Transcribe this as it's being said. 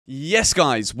Yes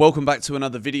guys, welcome back to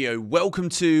another video. Welcome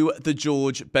to the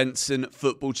George Benson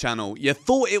football channel. You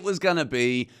thought it was going to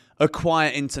be a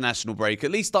quiet international break.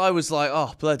 At least I was like,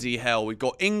 oh bloody hell, we've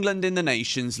got England in the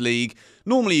Nations League.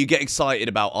 Normally you get excited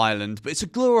about Ireland, but it's a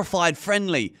glorified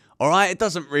friendly. Alright, it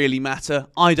doesn't really matter.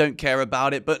 I don't care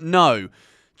about it, but no.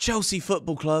 Chelsea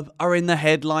Football Club are in the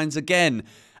headlines again.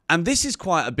 And this is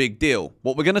quite a big deal.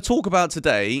 What we're going to talk about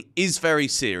today is very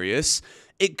serious.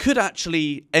 It could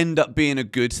actually end up being a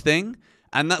good thing,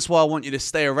 and that's why I want you to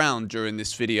stay around during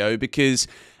this video, because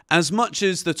as much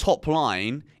as the top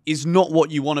line is not what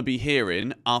you want to be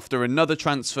hearing after another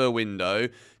transfer window,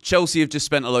 Chelsea have just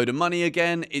spent a load of money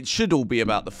again. It should all be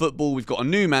about the football. We've got a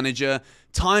new manager.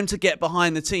 Time to get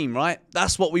behind the team, right?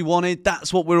 That's what we wanted.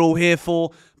 That's what we're all here for.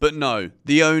 But no,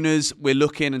 the owners, we're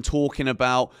looking and talking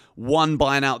about one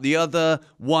buying out the other.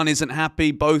 One isn't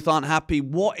happy. Both aren't happy.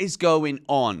 What is going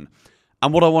on?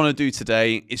 And what I want to do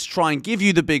today is try and give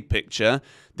you the big picture.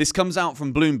 This comes out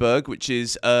from Bloomberg, which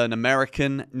is an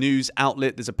American news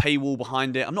outlet. There's a paywall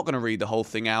behind it. I'm not going to read the whole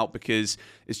thing out because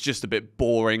it's just a bit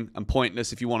boring and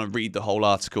pointless. If you want to read the whole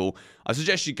article, I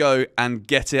suggest you go and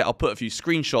get it. I'll put a few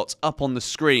screenshots up on the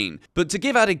screen. But to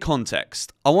give added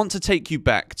context, I want to take you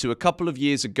back to a couple of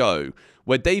years ago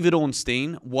where David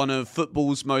Ornstein, one of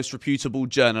football's most reputable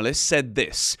journalists, said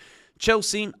this: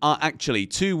 Chelsea are actually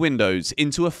 2 windows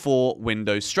into a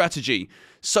 4-window strategy.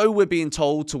 So we're being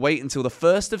told to wait until the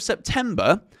 1st of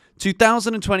September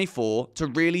 2024 to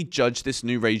really judge this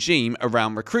new regime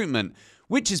around recruitment,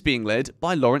 which is being led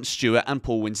by Lawrence Stewart and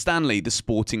Paul Winstanley, the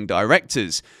sporting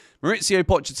directors. Mauricio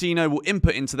Pochettino will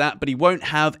input into that, but he won't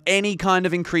have any kind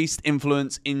of increased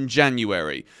influence in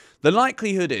January. The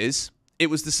likelihood is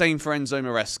it was the same for Enzo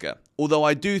Maresca, although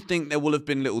I do think there will have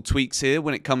been little tweaks here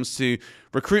when it comes to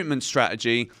recruitment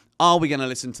strategy. Are we going to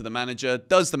listen to the manager?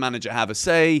 Does the manager have a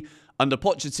say? Under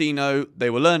Pochettino, they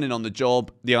were learning on the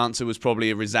job. The answer was probably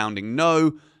a resounding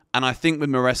no. And I think with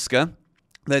Maresca,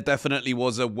 there definitely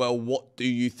was a, well, what do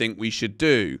you think we should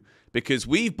do? Because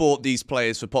we've bought these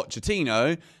players for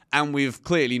Pochettino, and we've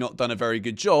clearly not done a very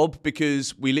good job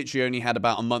because we literally only had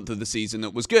about a month of the season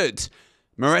that was good.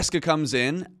 Maresca comes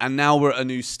in, and now we're at a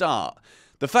new start.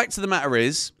 The fact of the matter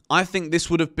is, I think this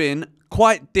would have been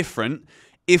quite different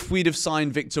if we'd have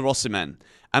signed Victor Osimhen.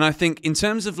 And I think in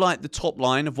terms of like the top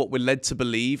line of what we're led to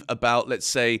believe about, let's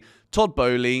say, Todd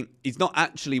Boehly, he's not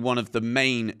actually one of the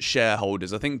main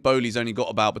shareholders. I think Boehly's only got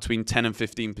about between 10 and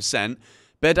 15%.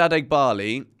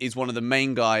 Todd is one of the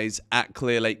main guys at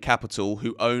Clearlake Capital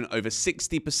who own over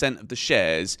 60% of the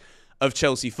shares of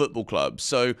Chelsea Football Club.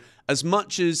 So as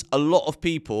much as a lot of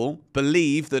people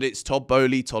believe that it's Todd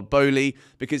Boehly,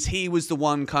 because he was the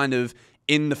one kind of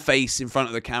in the face in front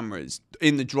of the cameras,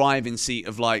 in the driving seat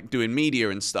of like doing media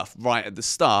and stuff right at the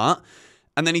start.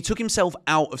 And then he took himself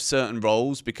out of certain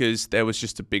roles because there was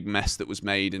just a big mess that was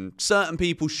made and certain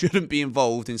people shouldn't be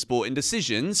involved in sporting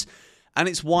decisions. And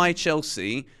it's why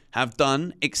Chelsea have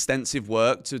done extensive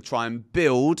work to try and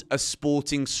build a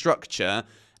sporting structure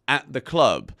at the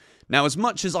club. Now, as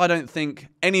much as I don't think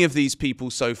any of these people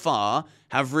so far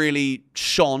have really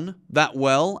shone that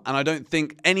well, and I don't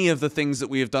think any of the things that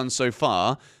we have done so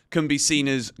far can be seen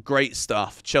as great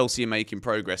stuff, Chelsea are making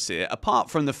progress here, apart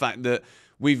from the fact that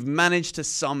we've managed to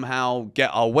somehow get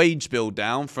our wage bill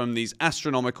down from these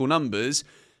astronomical numbers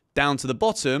down to the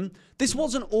bottom. This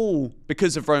wasn't all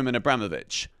because of Roman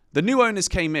Abramovich. The new owners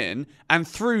came in and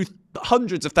threw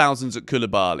hundreds of thousands at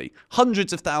Koulibaly,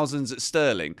 hundreds of thousands at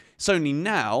Sterling. It's only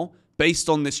now, based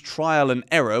on this trial and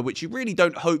error, which you really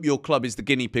don't hope your club is the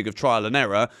guinea pig of trial and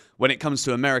error when it comes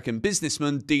to American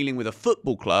businessmen dealing with a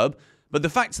football club. But the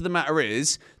fact of the matter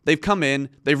is, they've come in,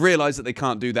 they've realised that they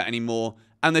can't do that anymore,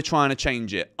 and they're trying to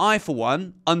change it. I, for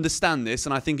one, understand this,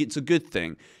 and I think it's a good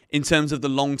thing in terms of the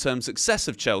long-term success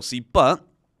of Chelsea. But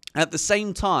at the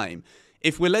same time,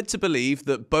 if we're led to believe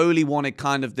that Boehly wanted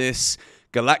kind of this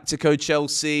Galactico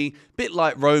Chelsea, bit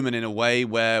like Roman in a way,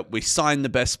 where we sign the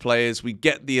best players, we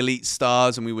get the elite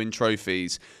stars, and we win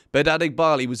trophies. But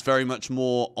Boehly was very much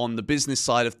more on the business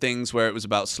side of things, where it was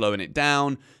about slowing it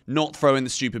down, not throwing the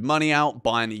stupid money out,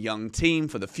 buying a young team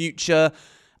for the future.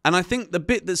 And I think the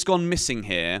bit that's gone missing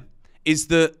here is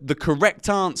that the correct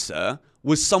answer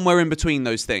was somewhere in between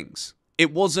those things.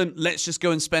 It wasn't, let's just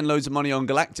go and spend loads of money on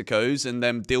Galacticos and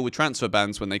then deal with transfer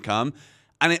bans when they come.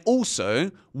 And it also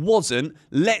wasn't,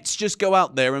 let's just go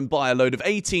out there and buy a load of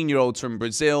 18-year-olds from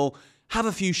Brazil, have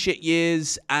a few shit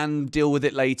years and deal with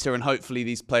it later, and hopefully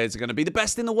these players are going to be the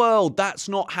best in the world. That's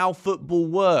not how football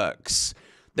works.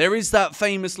 There is that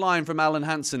famous line from Alan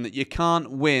Hansen that you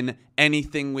can't win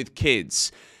anything with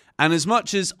kids. And as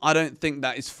much as I don't think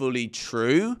that is fully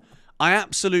true, I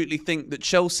absolutely think that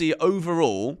Chelsea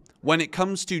overall, when it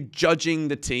comes to judging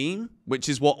the team, which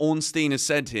is what Ornstein has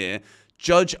said here,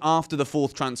 judge after the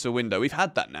 4th transfer window. We've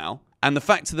had that now. And the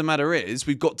fact of the matter is,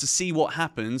 we've got to see what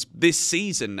happens this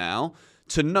season now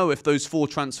to know if those 4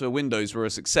 transfer windows were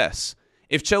a success.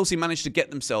 If Chelsea manage to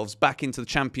get themselves back into the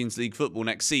Champions League football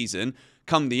next season,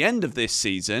 come the end of this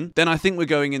season, then I think we're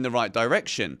going in the right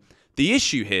direction. The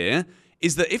issue here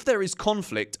is that if there is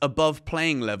conflict above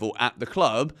playing level at the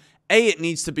club, A, it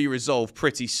needs to be resolved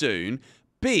pretty soon.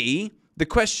 B, the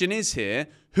question is here,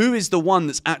 who is the one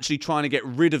that's actually trying to get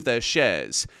rid of their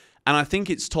shares? And I think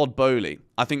it's Todd Boehly.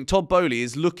 I think Todd Boehly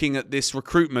is looking at this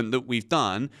recruitment that we've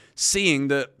done, seeing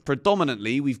that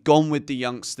predominantly we've gone with the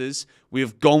youngsters, we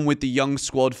have gone with the young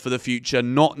squad for the future,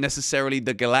 not necessarily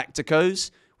the Galacticos.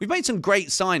 We've made some great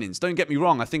signings, don't get me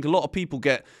wrong. I think a lot of people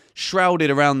get shrouded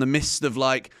around the mist of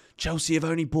like, Chelsea have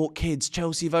only bought kids,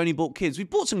 Chelsea have only bought kids. We've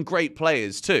bought some great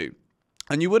players too.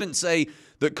 And you wouldn't say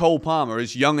that Cole Palmer,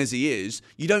 as young as he is,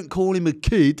 you don't call him a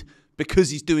kid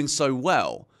because he's doing so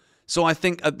well. So I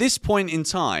think at this point in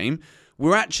time,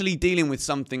 we're actually dealing with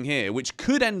something here which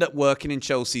could end up working in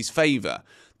Chelsea's favour.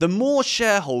 The more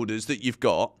shareholders that you've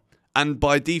got, and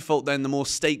by default then the more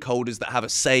stakeholders that have a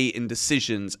say in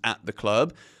decisions at the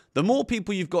club, the more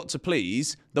people you've got to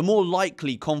please, the more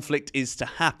likely conflict is to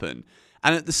happen.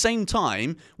 And at the same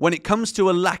time, when it comes to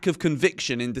a lack of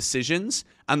conviction in decisions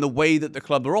and the way that the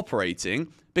club are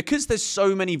operating, because there's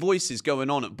so many voices going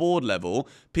on at board level,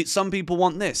 some people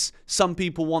want this, some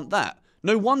people want that.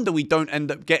 No wonder we don't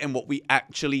end up getting what we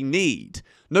actually need.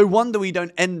 No wonder we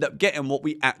don't end up getting what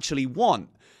we actually want.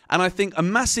 And I think a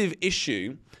massive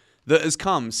issue that has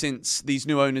come since these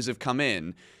new owners have come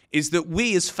in is that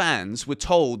we as fans were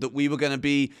told that we were going to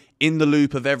be in the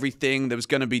loop of everything. There was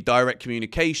going to be direct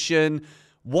communication.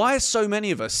 Why are so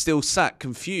many of us still sat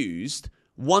confused,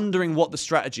 wondering what the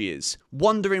strategy is,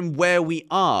 wondering where we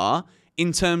are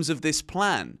in terms of this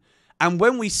plan? And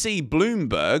when we see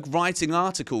Bloomberg writing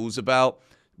articles about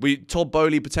Todd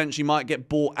Boehly potentially might get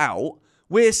bought out,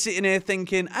 we're sitting here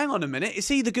thinking, hang on a minute, is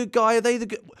he the good guy? Are they the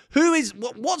good?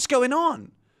 What's going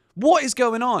on? What is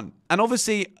going on? And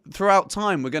obviously, throughout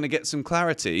time, we're going to get some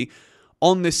clarity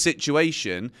on this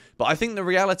situation. But I think the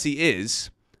reality is,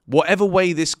 whatever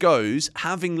way this goes,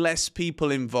 having less people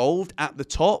involved at the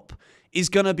top is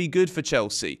going to be good for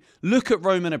Chelsea. Look at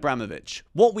Roman Abramovich.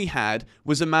 What we had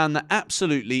was a man that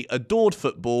absolutely adored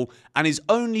football, and his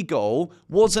only goal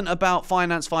wasn't about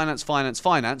finance.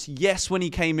 Yes, when he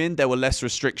came in, there were less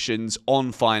restrictions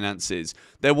on finances.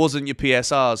 There wasn't your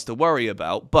PSRs to worry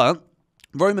about, but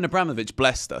Roman Abramovich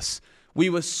blessed us. We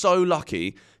were so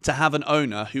lucky to have an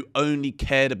owner who only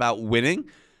cared about winning,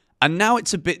 and now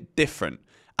it's a bit different.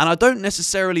 And I don't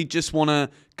necessarily just want to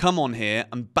come on here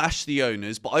and bash the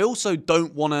owners, but I also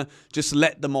don't want to just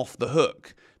let them off the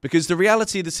hook. Because the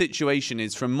reality of the situation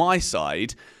is, from my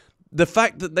side, the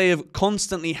fact that they have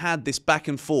constantly had this back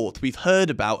and forth, we've heard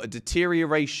about a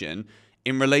deterioration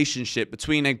in relationship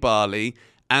between Eghbali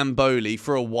and Boehly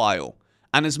for a while.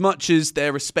 And as much as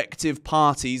their respective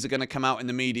parties are going to come out in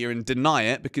the media and deny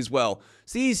it, because, well,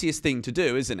 it's the easiest thing to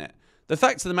do, isn't it? The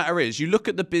fact of the matter is, you look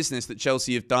at the business that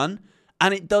Chelsea have done,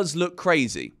 and it does look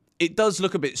crazy. It does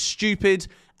look a bit stupid,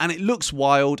 and it looks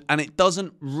wild, and it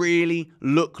doesn't really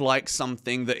look like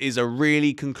something that is a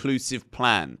really conclusive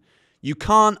plan. You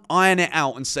can't iron it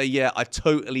out and say, yeah, I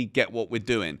totally get what we're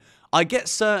doing. I get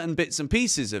certain bits and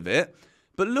pieces of it,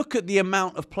 but look at the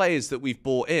amount of players that we've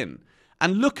bought in.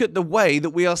 And look at the way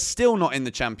that we are still not in the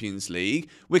Champions League.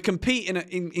 We're competing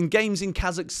in games in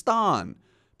Kazakhstan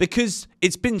because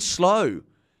it's been slow.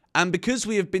 And because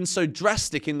we have been so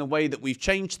drastic in the way that we've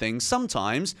changed things,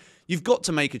 sometimes you've got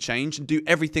to make a change and do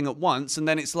everything at once. And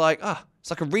then it's like, it's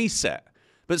like a reset.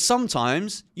 But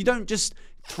sometimes you don't just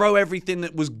throw everything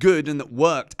that was good and that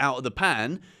worked out of the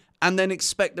pan and then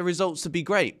expect the results to be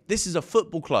great. This is a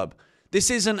football club. This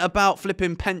isn't about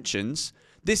flipping pensions.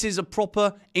 This is a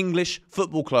proper English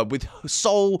football club with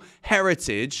soul,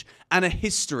 heritage, and a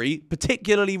history,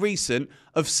 particularly recent,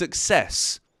 of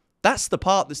success. That's the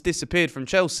part that's disappeared from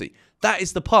Chelsea. That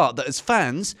is the part that, as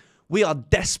fans, we are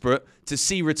desperate to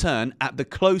see return at the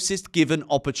closest given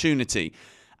opportunity.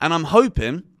 And I'm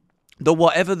hoping that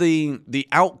whatever the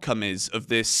outcome is of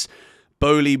this,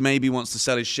 Boehly maybe wants to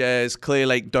sell his shares,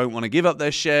 Clearlake don't want to give up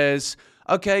their shares.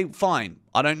 Okay, fine.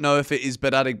 I don't know if it is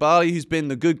Behdad Eghbali who's been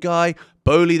the good guy,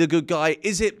 Boehly the good guy.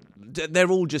 Is it? They're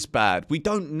all just bad. We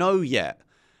don't know yet.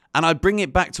 And I bring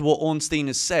it back to what Ornstein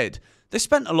has said. They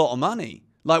spent a lot of money.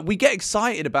 Like, we get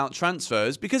excited about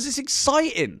transfers because it's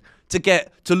exciting to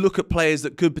get to look at players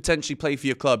that could potentially play for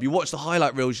your club. You watch the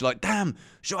highlight reels, you're like, damn,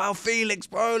 Joao Felix,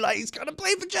 bro, like he's going to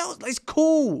play for Chelsea. Like, it's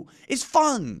cool. It's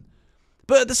fun.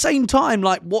 But at the same time,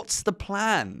 like, what's the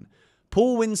plan?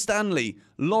 Paul Winstanley,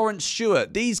 Lawrence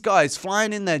Stewart, these guys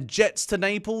flying in their jets to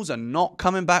Naples and not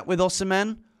coming back with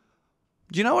Osimhen.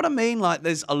 Do you know what I mean? Like,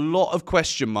 there's a lot of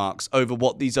question marks over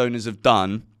what these owners have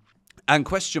done. And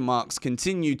question marks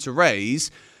continue to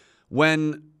raise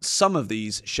when some of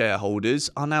these shareholders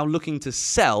are now looking to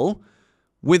sell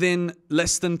within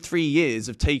less than 3 years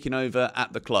of taking over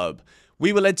at the club.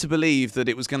 We were led to believe that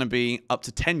it was going to be up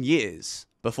to 10 years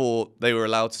before they were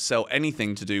allowed to sell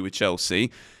anything to do with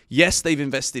Chelsea. Yes, they've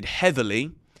invested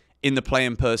heavily in the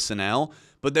playing personnel,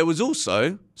 but there was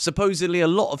also supposedly a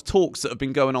lot of talks that have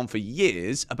been going on for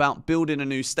years about building a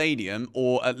new stadium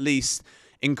or at least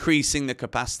increasing the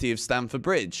capacity of Stamford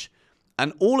Bridge.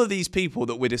 And all of these people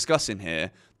that we're discussing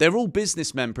here, they're all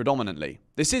businessmen predominantly.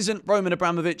 This isn't Roman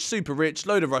Abramovich, super rich,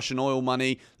 load of Russian oil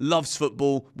money, loves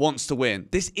football, wants to win.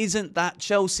 This isn't that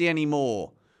Chelsea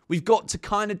anymore. We've got to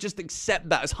kind of just accept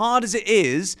that, as hard as it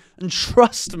is, and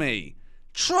trust me,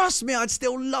 I'd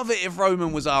still love it if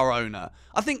Roman was our owner.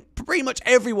 I think pretty much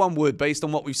everyone would, based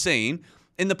on what we've seen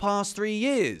in the past 3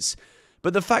 years.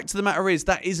 But the fact of the matter is,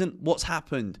 that isn't what's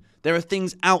happened. There are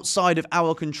things outside of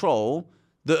our control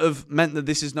that have meant that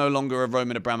this is no longer a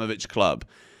Roman Abramovich club.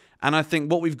 And I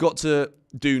think what we've got to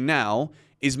do now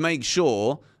is make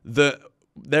sure that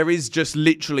there is just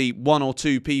literally one or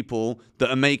two people that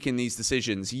are making these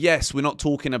decisions. Yes, we're not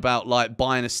talking about like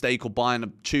buying a steak or buying a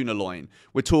tuna loin.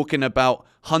 We're talking about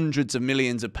hundreds of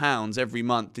millions of pounds every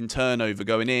month in turnover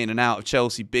going in and out of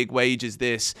Chelsea, big wages,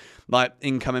 this, like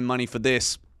incoming money for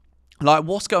this. Like,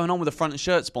 what's going on with the front and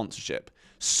shirt sponsorship?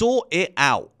 Sort it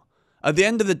out. At the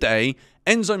end of the day,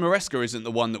 Enzo Maresca isn't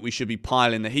the one that we should be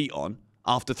piling the heat on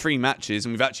after 3 matches,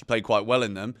 and we've actually played quite well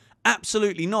in them.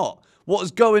 Absolutely not. What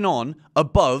is going on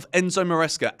above Enzo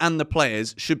Maresca and the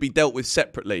players should be dealt with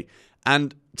separately.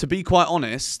 And to be quite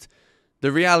honest,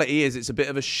 the reality is it's a bit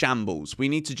of a shambles. We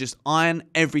need to just iron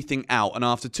everything out. And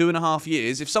after 2.5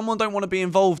 years, if someone don't want to be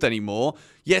involved anymore,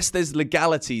 yes, there's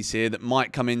legalities here that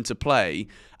might come into play.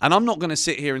 And I'm not going to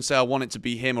sit here and say I want it to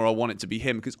be him or I want it to be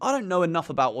him, because I don't know enough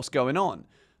about what's going on.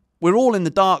 We're all in the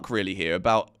dark really here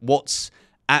about what's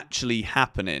actually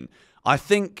happening. I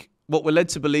think what we're led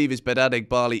to believe is Bedad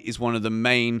Eghbali is one of the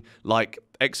main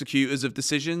executors of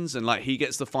decisions, and he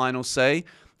gets the final say.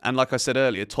 And like I said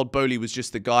earlier, Todd Boehly was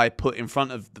just the guy put in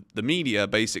front of the media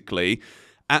basically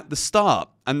at the start.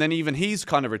 And then even he's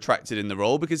kind of retracted in the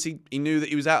role because he knew that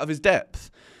he was out of his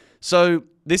depth. So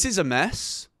this is a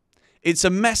mess. It's a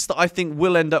mess that I think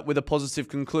will end up with a positive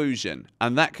conclusion.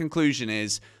 And that conclusion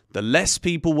is the less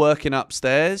people working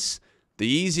upstairs, the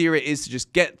easier it is to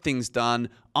just get things done,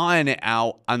 iron it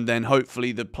out, and then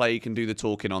hopefully the play can do the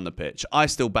talking on the pitch. I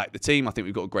still back the team. I think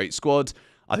we've got a great squad.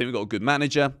 I think we've got a good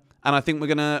manager. And I think we're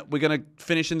gonna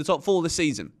finish in the top 4 this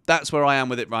season. That's where I am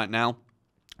with it right now.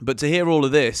 But to hear all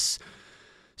of this,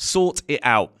 sort it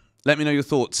out. Let me know your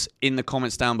thoughts in the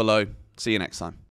comments down below. See you next time.